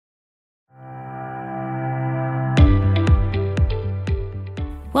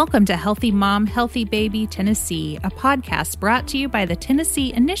Welcome to Healthy Mom, Healthy Baby Tennessee, a podcast brought to you by the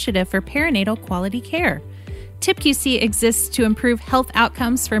Tennessee Initiative for Perinatal Quality Care. TIPQC exists to improve health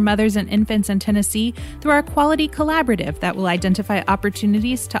outcomes for mothers and infants in Tennessee through our Quality Collaborative that will identify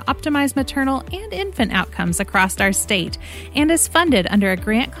opportunities to optimize maternal and infant outcomes across our state and is funded under a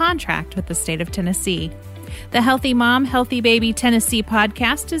grant contract with the state of Tennessee. The Healthy Mom, Healthy Baby Tennessee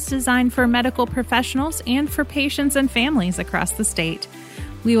podcast is designed for medical professionals and for patients and families across the state.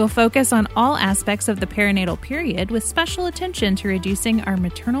 We will focus on all aspects of the perinatal period with special attention to reducing our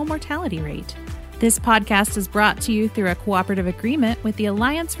maternal mortality rate. This podcast is brought to you through a cooperative agreement with the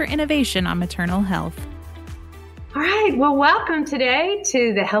Alliance for Innovation on Maternal Health. All right. Well, welcome today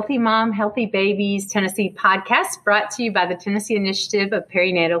to the Healthy Mom, Healthy Babies Tennessee podcast brought to you by the Tennessee Initiative of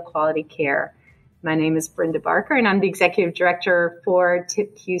Perinatal Quality Care. My name is Brenda Barker, and I'm the Executive Director for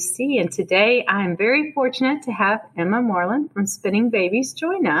TIPQC. And today I am very fortunate to have Emma Moreland from Spinning Babies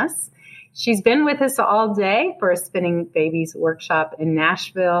join us. She's been with us all day for a Spinning Babies workshop in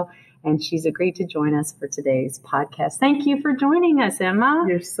Nashville, and she's agreed to join us for today's podcast. Thank you for joining us, Emma.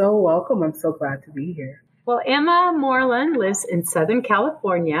 You're so welcome. I'm so glad to be here. Well, Emma Moreland lives in Southern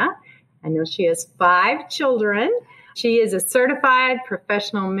California. I know she has 5 children. She is a certified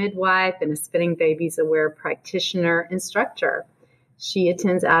professional midwife and a Spinning Babies Aware practitioner instructor. She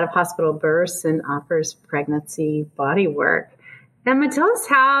attends out-of-hospital births and offers pregnancy body work. Emma, tell us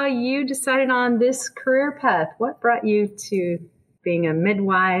how you decided on this career path. What brought you to being a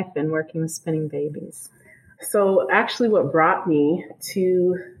midwife and working with spinning babies? So actually what brought me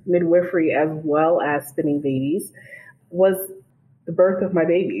to midwifery as well as spinning babies was the birth of my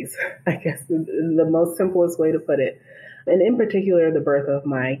babies, I guess is the most simplest way to put it. And in particular, the birth of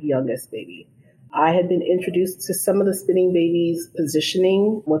my youngest baby. I had been introduced to some of the spinning babies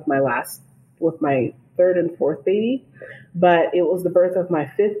positioning with my 3rd and 4th baby, but it was the birth of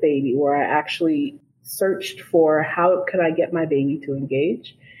my 5th baby where I actually searched for how could I get my baby to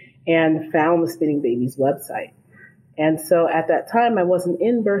engage and found the Spinning Babies website. And so at that time, I wasn't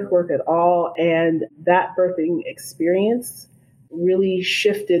in birth work at all. And that birthing experience really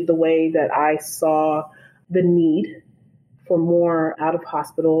shifted the way that I saw the need for more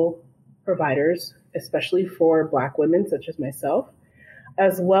out-of-hospital providers, especially for Black women such as myself,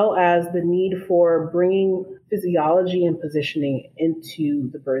 as well as the need for bringing physiology and positioning into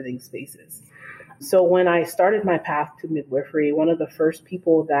the birthing spaces. So when I started my path to midwifery, one of the first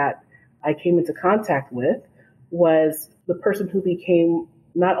people that I came into contact with was the person who became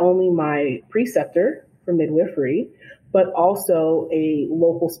not only my preceptor for midwifery, but also a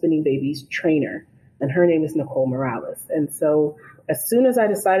local Spinning Babies trainer. And her name is Nicole Morales. And so as soon as I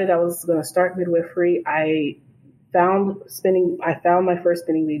decided I was going to start midwifery, I found my first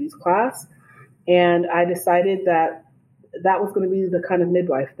Spinning Babies class. And I decided that was going to be the kind of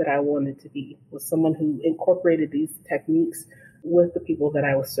midwife that I wanted to be, was someone who incorporated these techniques with the people that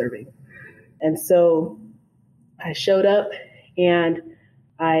I was serving. And so I showed up and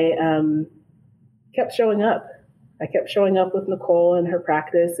I kept showing up. I kept showing up with Nicole and her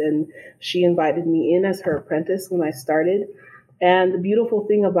practice, and she invited me in as her apprentice when I started. And the beautiful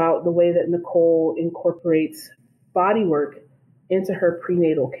thing about the way that Nicole incorporates body work into her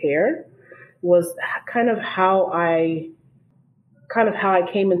prenatal care was kind of how I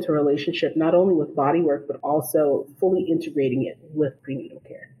came into a relationship, not only with body work, but also fully integrating it with prenatal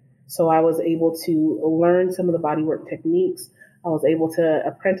care. So I was able to learn some of the body work techniques. I was able to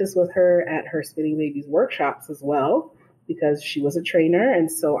apprentice with her at her Spinning Babies workshops as well, because she was a trainer.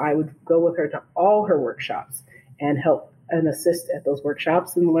 And so I would go with her to all her workshops and help and assist at those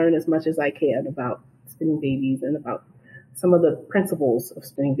workshops and learn as much as I can about spinning babies and about some of the principles of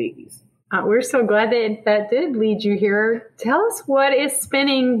spinning babies. We're so glad that did lead you here. Tell us, what is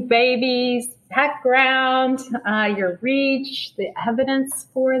Spinning Babies, background, your reach, the evidence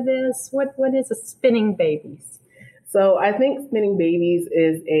for this? What is a Spinning Babies? So I think Spinning Babies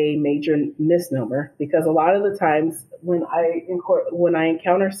is a major misnomer, because a lot of the times when I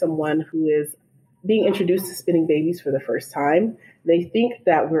encounter someone who is being introduced to Spinning Babies for the first time, they think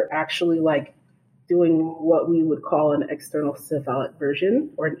that we're actually like doing what we would call an external cephalic version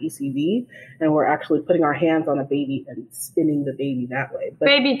or an ECV, and we're actually putting our hands on a baby and spinning the baby that way. But,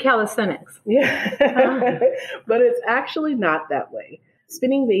 baby calisthenics. Yeah, but it's actually not that way.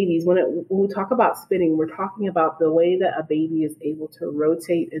 Spinning babies, when we talk about spinning, we're talking about the way that a baby is able to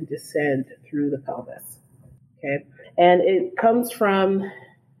rotate and descend through the pelvis. Okay, and it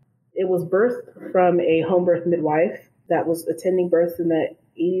was birthed from a home birth midwife that was attending births in the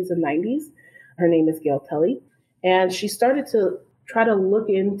 80s and 90s. Her name is Gail Tully. And she started to try to look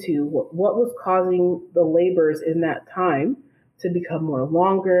into what was causing the labors in that time to become more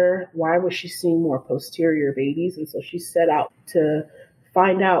longer? Why was she seeing more posterior babies? And so she set out to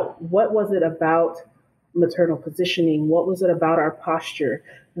find out, what was it about maternal positioning? What was it about our posture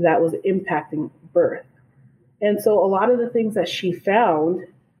that was impacting birth? And so a lot of the things that she found,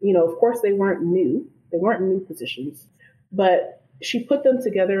 of course, they weren't new. They weren't new positions, but she put them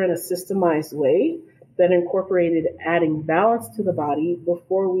together in a systemized way that incorporated adding balance to the body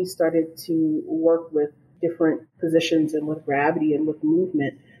before we started to work with different positions and with gravity and with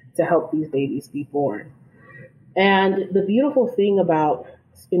movement to help these babies be born. And the beautiful thing about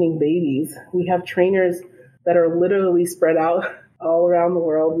spinning babies, we have trainers that are literally spread out all around the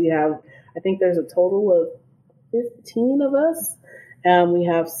world. I think there's a total of 15 of us. We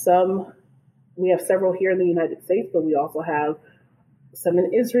have several here in the United States, but we also have some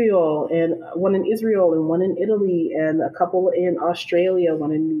in Israel, and one in Italy, and a couple in Australia,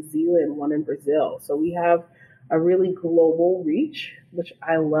 one in New Zealand, one in Brazil. So we have a really global reach, which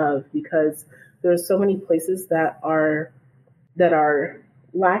I love, because there's so many places that are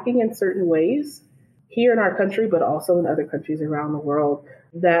lacking in certain ways here in our country, but also in other countries around the world,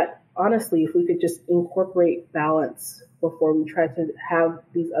 that honestly, if we could just incorporate balance before we try to have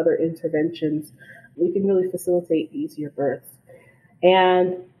these other interventions, we can really facilitate easier births.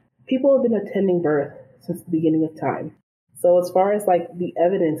 And people have been attending birth since the beginning of time. So as far as the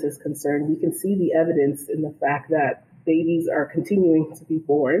evidence is concerned, we can see the evidence in the fact that babies are continuing to be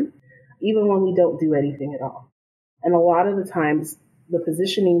born, even when we don't do anything at all. And a lot of the times, the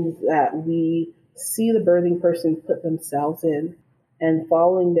positioning that we see the birthing person put themselves in and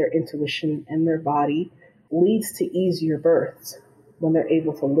following their intuition and their body leads to easier births when they're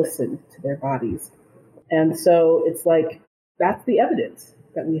able to listen to their bodies. And so it's that's the evidence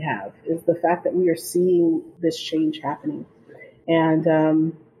that we have, is the fact that we are seeing this change happening.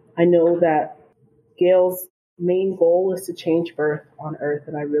 And I know that Gail's main goal is to change birth on Earth,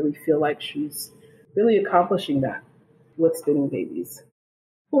 and I really feel like she's really accomplishing that with spinning babies.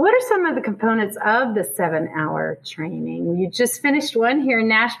 Well, what are some of the components of the 7-hour training? You just finished one here in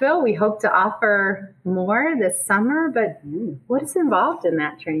Nashville. We hope to offer more this summer, but what is involved in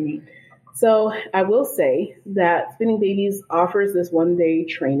that training? So I will say that Spinning Babies offers this 1-day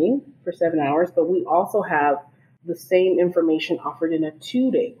training for 7 hours, but we also have the same information offered in a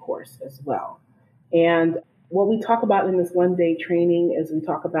 2-day course as well. And what we talk about in this 1-day training is we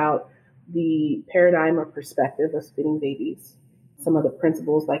talk about the paradigm or perspective of spinning babies, some of the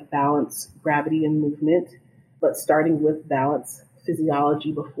principles like balance, gravity, and movement, but starting with balance,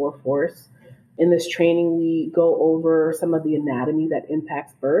 physiology before force. In this training, we go over some of the anatomy that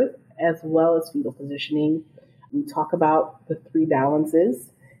impacts birth, as well as fetal positioning. We talk about the 3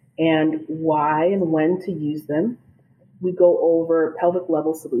 balances and why and when to use them. We go over pelvic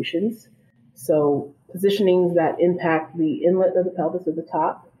level solutions, so positionings that impact the inlet of the pelvis at the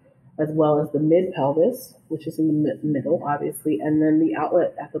top, as well as the mid pelvis, which is in the middle, obviously, and then the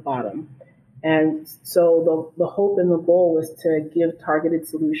outlet at the bottom. And so the hope and the goal is to give targeted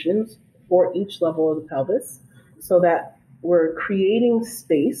solutions for each level of the pelvis so that we're creating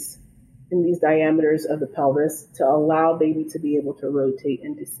space in these diameters of the pelvis to allow baby to be able to rotate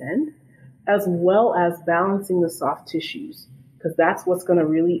and descend, as well as balancing the soft tissues, because that's what's going to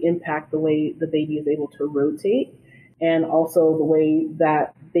really impact the way the baby is able to rotate, and also the way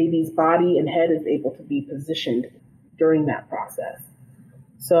that baby's body and head is able to be positioned during that process.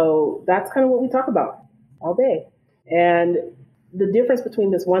 So that's kind of what we talk about all day. And the difference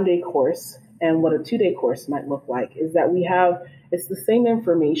between this 1-day course and what a 2-day course might look like is that it's the same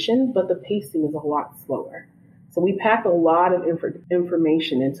information, but the pacing is a lot slower. So we pack a lot of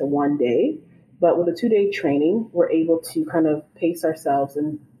information into 1 day, but with a 2-day training, we're able to kind of pace ourselves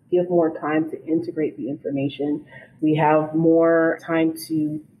and give more time to integrate the information. We have more time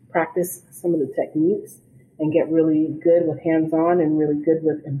to practice some of the techniques and get really good with hands-on and really good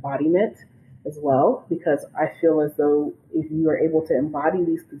with embodiment as well, because I feel as though if you are able to embody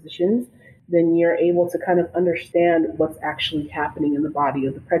these positions, then you're able to kind of understand what's actually happening in the body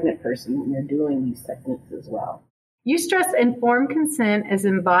of the pregnant person when you're doing these techniques as well. You stress informed consent as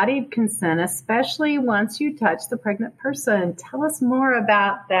embodied consent, especially once you touch the pregnant person. Tell us more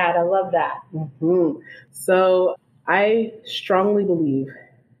about that. I love that. Mm-hmm. So I strongly believe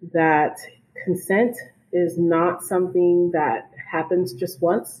that consent is not something that happens just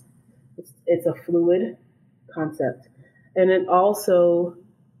once. It's a fluid concept. And it also,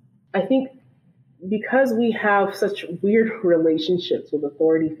 I think, because we have such weird relationships with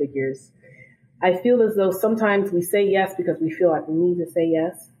authority figures, I feel as though sometimes we say yes because we feel like we need to say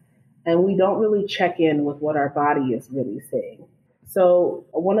yes, and we don't really check in with what our body is really saying. So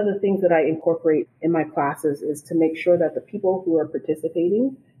one of the things that I incorporate in my classes is to make sure that the people who are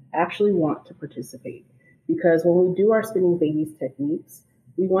participating actually want to participate. Because when we do our spinning babies techniques,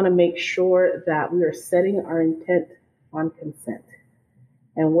 we want to make sure that we are setting our intent on consent.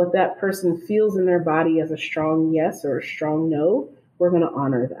 And what that person feels in their body as a strong yes or a strong no, we're going to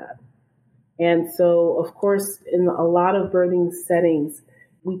honor that. And so, of course, in a lot of birthing settings,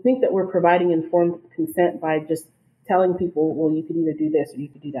 we think that we're providing informed consent by just telling people, well, you could either do this or you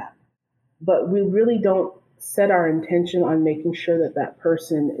could do that. But we really don't set our intention on making sure that that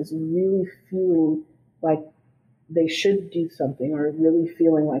person is really feeling like they should do something or really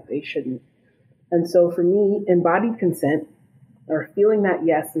feeling like they shouldn't. And so for me, embodied consent, or feeling that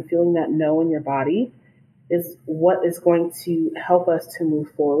yes and feeling that no in your body, is what is going to help us to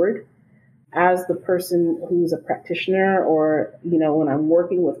move forward. As the person who's a practitioner, or, when I'm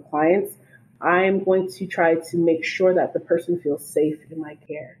working with clients, I am going to try to make sure that the person feels safe in my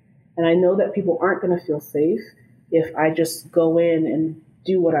care. And I know that people aren't going to feel safe if I just go in and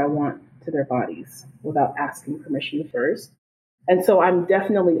do what I want to their bodies without asking permission first. And so I'm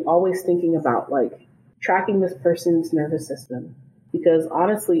definitely always thinking about tracking this person's nervous system, because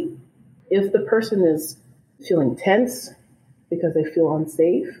honestly, if the person is feeling tense because they feel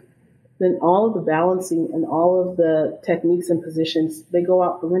unsafe, then all of the balancing and all of the techniques and positions, they go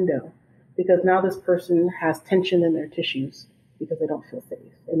out the window, because now this person has tension in their tissues because they don't feel safe.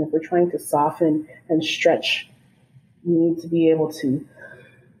 And if we're trying to soften and stretch, we need to be able to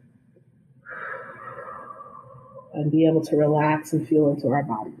relax and feel into our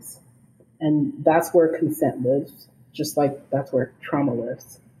bodies. And that's where consent lives, just like that's where trauma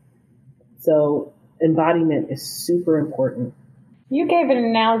lives. So embodiment is super important. You gave an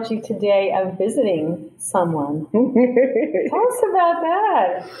analogy today of visiting someone. Tell us about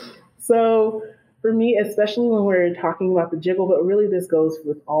that. So for me, especially when we're talking about the jiggle, but really this goes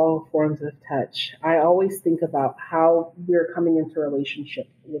with all forms of touch, I always think about how we're coming into a relationship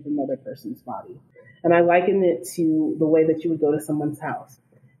with another person's body. And I liken it to the way that you would go to someone's house.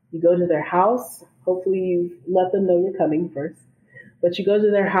 You go to their house, hopefully you've let them know you're coming first, but you go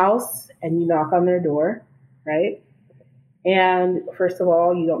to their house and you knock on their door, right? And first of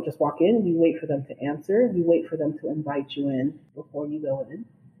all, you don't just walk in, you wait for them to answer, you wait for them to invite you in before you go in.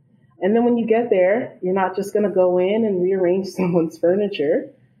 And then when you get there, you're not just going to go in and rearrange someone's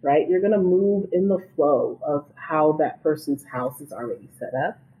furniture, right? You're going to move in the flow of how that person's house is already set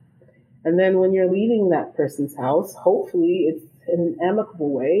up. And then when you're leaving that person's house, hopefully it's in an amicable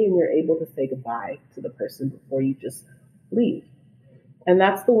way and you're able to say goodbye to the person before you just leave. And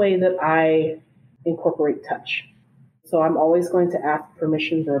that's the way that I incorporate touch. So I'm always going to ask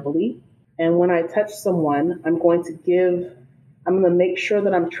permission verbally. And when I touch someone, I'm going to make sure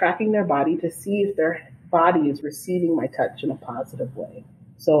that I'm tracking their body to see if their body is receiving my touch in a positive way.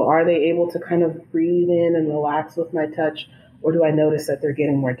 So are they able to kind of breathe in and relax with my touch, or do I notice that they're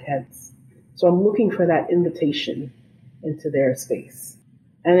getting more tense? So I'm looking for that invitation into their space.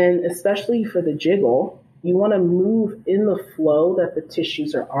 And then especially for the jiggle, you want to move in the flow that the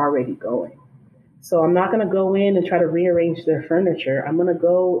tissues are already going. So I'm not going to go in and try to rearrange their furniture. I'm going to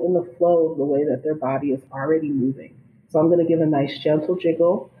go in the flow of the way that their body is already moving. So I'm going to give a nice gentle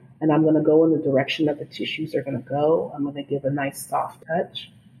jiggle, and I'm going to go in the direction that the tissues are going to go. I'm going to give a nice soft touch.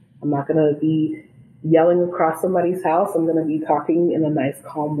 I'm not going to be yelling across somebody's house. I'm going to be talking in a nice,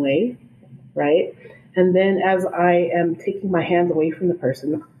 calm way, right? And then as I am taking my hands away from the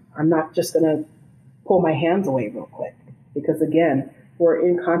person, I'm not just going to pull my hands away real quick, because again, we're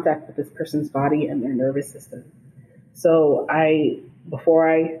in contact with this person's body and their nervous system. So before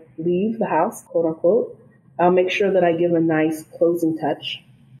I leave the house, quote unquote, I'll make sure that I give a nice closing touch,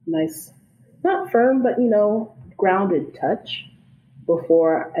 nice, not firm, but, grounded touch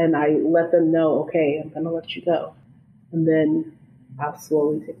before, and I let them know, okay, I'm going to let you go. And then I'll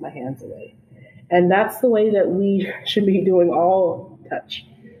slowly take my hands away. And that's the way that we should be doing all touch.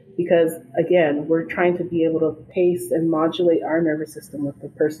 Because again, we're trying to be able to pace and modulate our nervous system with the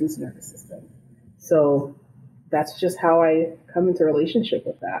person's nervous system. So that's just how I come into relationship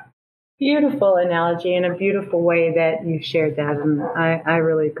with that. Beautiful analogy and a beautiful way that you shared that. And I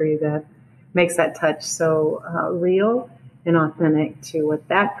really agree that makes that touch so real and authentic to what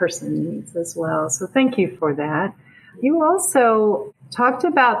that person needs as well. So thank you for that. You also talked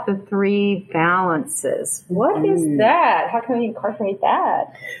about the 3 balances. What is that? How can we incorporate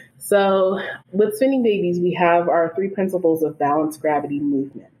that? So with spinning babies, we have our 3 principles of balance, gravity,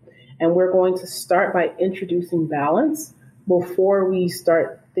 movement. And we're going to start by introducing balance before we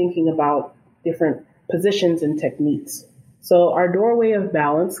start thinking about different positions and techniques So our doorway of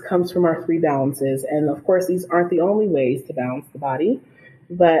balance comes from our three balances. And of course, these aren't the only ways to balance the body,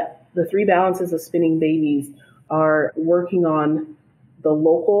 but the three balances of spinning babies are working on the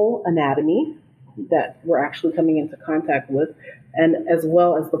local anatomy that we're actually coming into contact with, and as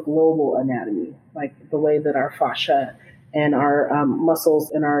well as the global anatomy, like the way that our fascia and our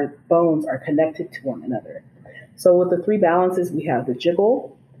muscles and our bones are connected to one another. So with the three balances, we have the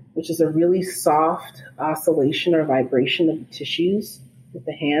jiggle, which is a really soft oscillation or vibration of the tissues with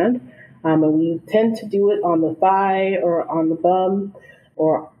the hand. And we tend to do it on the thigh or on the bum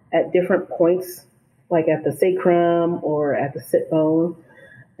or at different points, like at the sacrum or at the sit bone.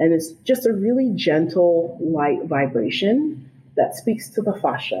 And it's just a really gentle, light vibration that speaks to the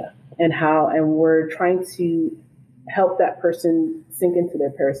fascia and we're trying to help that person sink into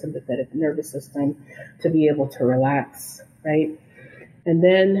their parasympathetic nervous system to be able to relax, right? And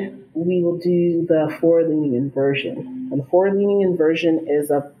then we will do the forward leaning inversion. And the forward leaning inversion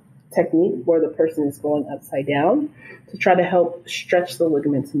is a technique where the person is going upside down to try to help stretch the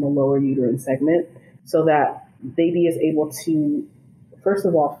ligaments in the lower uterine segment so that baby is able to, first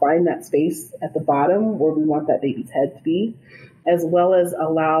of all, find that space at the bottom where we want that baby's head to be, as well as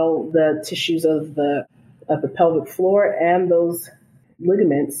allow the tissues of the pelvic floor and those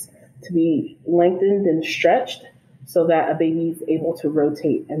ligaments to be lengthened and stretched so that a baby is able to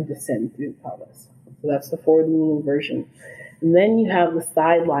rotate and descend through the pelvis. So that's the forward leaning inversion. And then you have the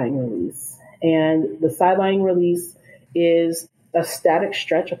side lying release. And the side lying release is a static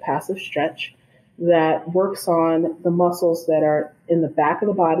stretch, a passive stretch that works on the muscles that are in the back of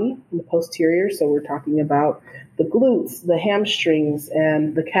the body, in the posterior. So we're talking about the glutes, the hamstrings,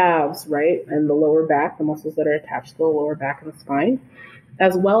 and the calves, right? And the lower back, the muscles that are attached to the lower back of the spine,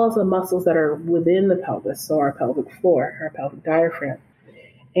 as well as the muscles that are within the pelvis. So our pelvic floor, our pelvic diaphragm.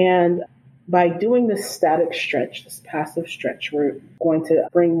 And by doing this static stretch, this passive stretch, we're going to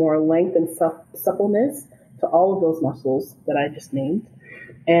bring more length and suppleness to all of those muscles that I just named.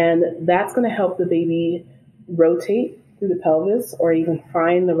 And that's going to help the baby rotate through the pelvis or even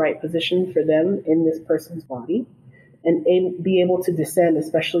find the right position for them in this person's body and be able to descend,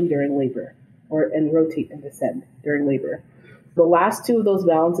 especially during labor, and rotate and descend during labor. The last two of those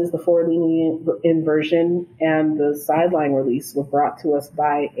balances, the forward leaning inversion and the side lying release, were brought to us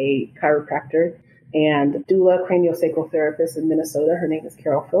by a chiropractor and doula craniosacral therapist in Minnesota. Her name is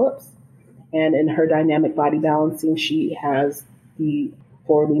Carol Phillips. And in her dynamic body balancing, she has the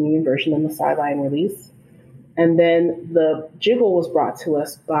forward leaning inversion and the side lying release. And then the jiggle was brought to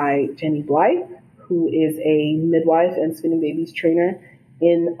us by Jenny Blythe, who is a midwife and spinning babies trainer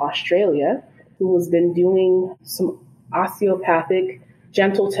in Australia, who has been doing some osteopathic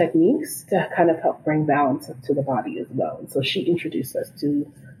gentle techniques to kind of help bring balance to the body as well. And so she introduced us to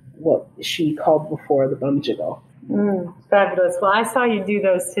what she called before the bum jiggle. Fabulous. Well, I saw you do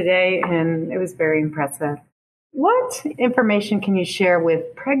those today, and it was very impressive. What information can you share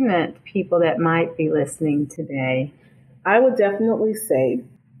with pregnant people that might be listening today? I would definitely say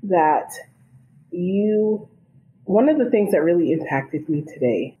that one of the things that really impacted me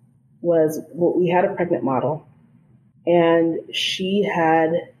today was we had a pregnant model, and she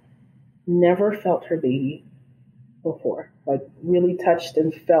had never felt her baby before, like really touched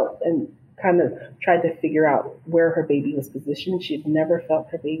and felt and kind of tried to figure out where her baby was positioned. She had never felt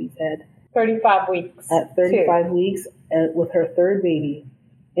her baby's head. 35 weeks. At 35 weeks and with her third baby.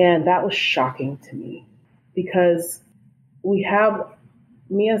 And that was shocking to me because we have,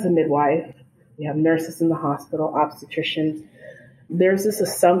 me as a midwife, we have nurses in the hospital, obstetricians. There's this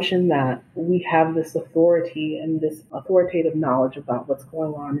assumption that we have this authority and this authoritative knowledge about what's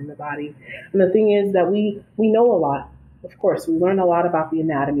going on in the body. And the thing is that we know a lot. Of course, we learn a lot about the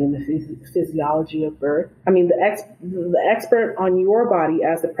anatomy and the physiology of birth. I mean, the expert on your body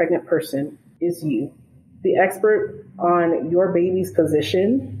as a pregnant person is you. The expert on your baby's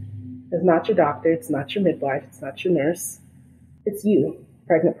position is not your doctor, it's not your midwife, it's not your nurse. It's you,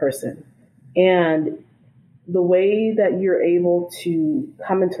 pregnant person. And the way that you're able to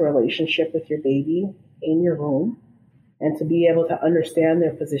come into a relationship with your baby in your womb and to be able to understand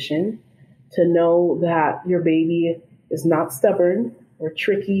their position, to know that your baby is not stubborn or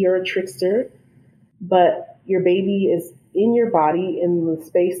tricky or a trickster, but your baby is in your body in the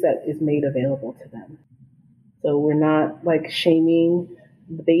space that is made available to them. So we're not like shaming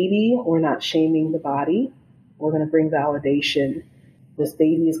the baby, we're not shaming the body. We're going to bring validation. This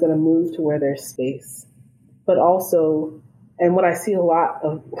baby is going to move to where there's space. But also, and what I see a lot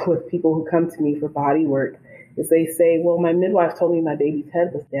of with people who come to me for body work is they say, well, my midwife told me my baby's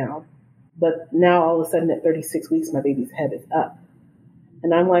head was down. But now all of a sudden at 36 weeks, my baby's head is up.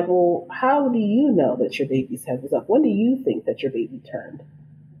 And I'm like, well, how do you know that your baby's head was up? When do you think that your baby turned?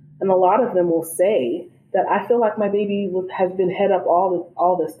 And a lot of them will say that I feel like my baby has been head up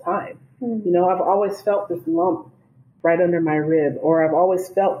all this time. Mm-hmm. You know, I've always felt this lump right under my rib, or I've always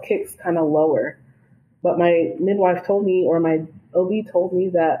felt kicks kind of lower. But my midwife told me, or my OB told me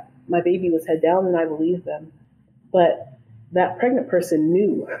that my baby was head down, and I believed them. But that pregnant person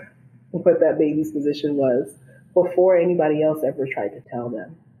knew what that baby's position was before anybody else ever tried to tell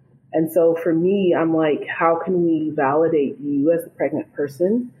them. And so for me, I'm like, how can we validate you as a pregnant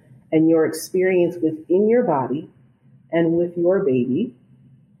person and your experience within your body and with your baby,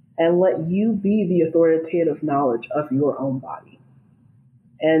 and let you be the authoritative knowledge of your own body,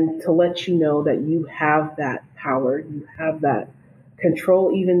 and to let you know that you have that power, you have that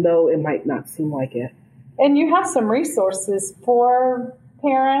control, even though it might not seem like it. And you have some resources for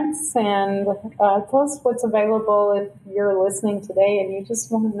parents, and tell us what's available if you're listening today and you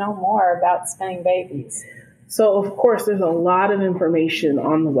just want to know more about spinning babies. So, of course, there's a lot of information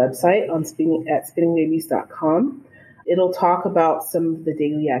on the website at spinningbabies.com. It'll talk about some of the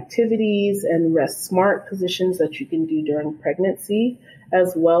daily activities and rest smart positions that you can do during pregnancy,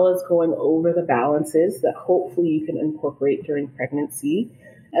 as well as going over the balances that hopefully you can incorporate during pregnancy,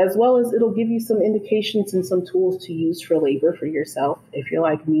 as well as it'll give you some indications and some tools to use for labor for yourself if you're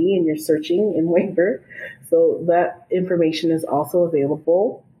like me and you're searching in labor. So that information is also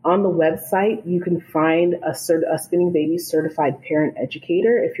available. On the website, you can find a Spinning Babies certified parent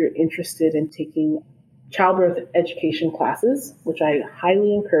educator if you're interested in taking childbirth education classes, which I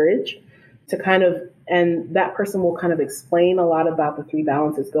highly encourage to and that person will kind of explain a lot about the three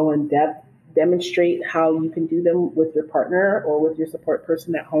balances, go in depth, demonstrate how you can do them with your partner or with your support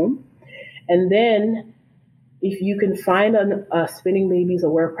person at home. And then if you can find a Spinning Babies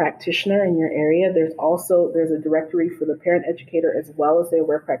aware practitioner in your area, there's a directory for the parent educator as well as the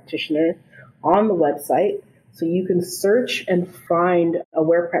aware practitioner on the website. So you can search and find a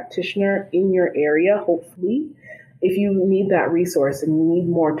aware practitioner in your area, hopefully, if you need that resource and you need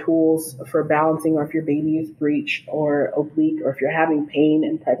more tools for balancing, or if your baby is breech or oblique, or if you're having pain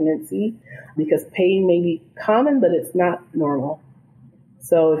in pregnancy, because pain may be common, but it's not normal.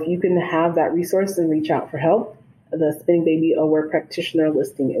 So if you can have that resource and reach out for help, the Spinning Baby Aware Practitioner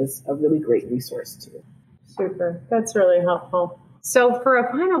listing is a really great resource too. Super. That's really helpful. So for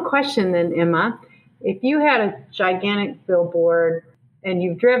a final question then, Emma, if you had a gigantic billboard and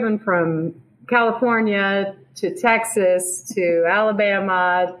you've driven from California to Texas to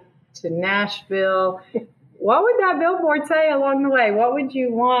Alabama to Nashville, what would that billboard say along the way? What would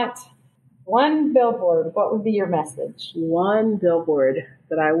you want? One billboard, what would be your message? One billboard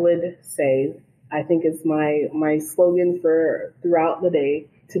that I would say, I think is my slogan for throughout the day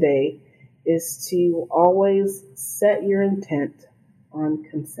today, is to always set your intent on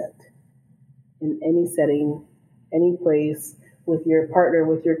consent in any setting, any place, with your partner,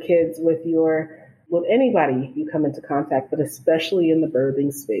 with your kids, with anybody you come into contact, but especially in the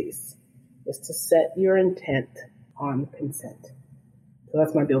birthing space, is to set your intent on consent. So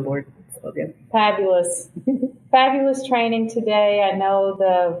that's my billboard slogan. Fabulous. Fabulous training today. I know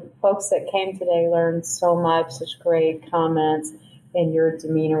the folks that came today learned so much, such great comments, and your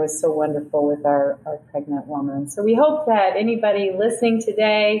demeanor was so wonderful with our pregnant woman. So we hope that anybody listening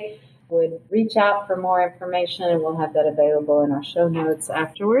today would reach out for more information, and we'll have that available in our show notes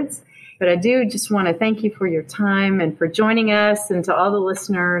afterwards. But I do just want to thank you for your time and for joining us, and to all the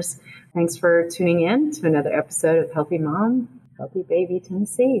listeners, thanks for tuning in to another episode of Healthy Mom, Healthy Baby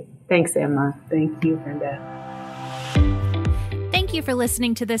Tennessee. Thanks, Emma. Thank you, Brenda. Thank you for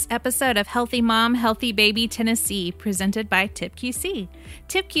listening to this episode of Healthy Mom, Healthy Baby Tennessee, presented by TIPQC.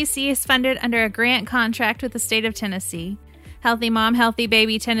 TIPQC is funded under a grant contract with the state of Tennessee. Healthy Mom, Healthy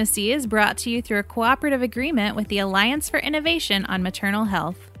Baby Tennessee is brought to you through a cooperative agreement with the Alliance for Innovation on Maternal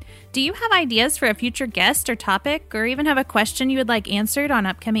Health. Do you have ideas for a future guest or topic, or even have a question you would like answered on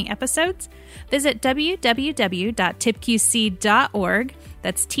upcoming episodes? Visit www.tipqc.org,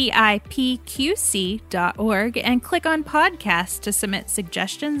 that's TIPQC.org, and click on Podcast to submit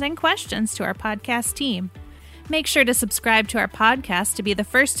suggestions and questions to our podcast team. Make sure to subscribe to our podcast to be the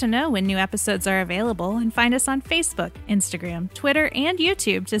first to know when new episodes are available, and find us on Facebook, Instagram, Twitter, and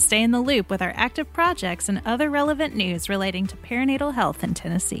YouTube to stay in the loop with our active projects and other relevant news relating to perinatal health in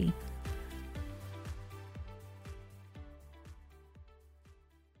Tennessee.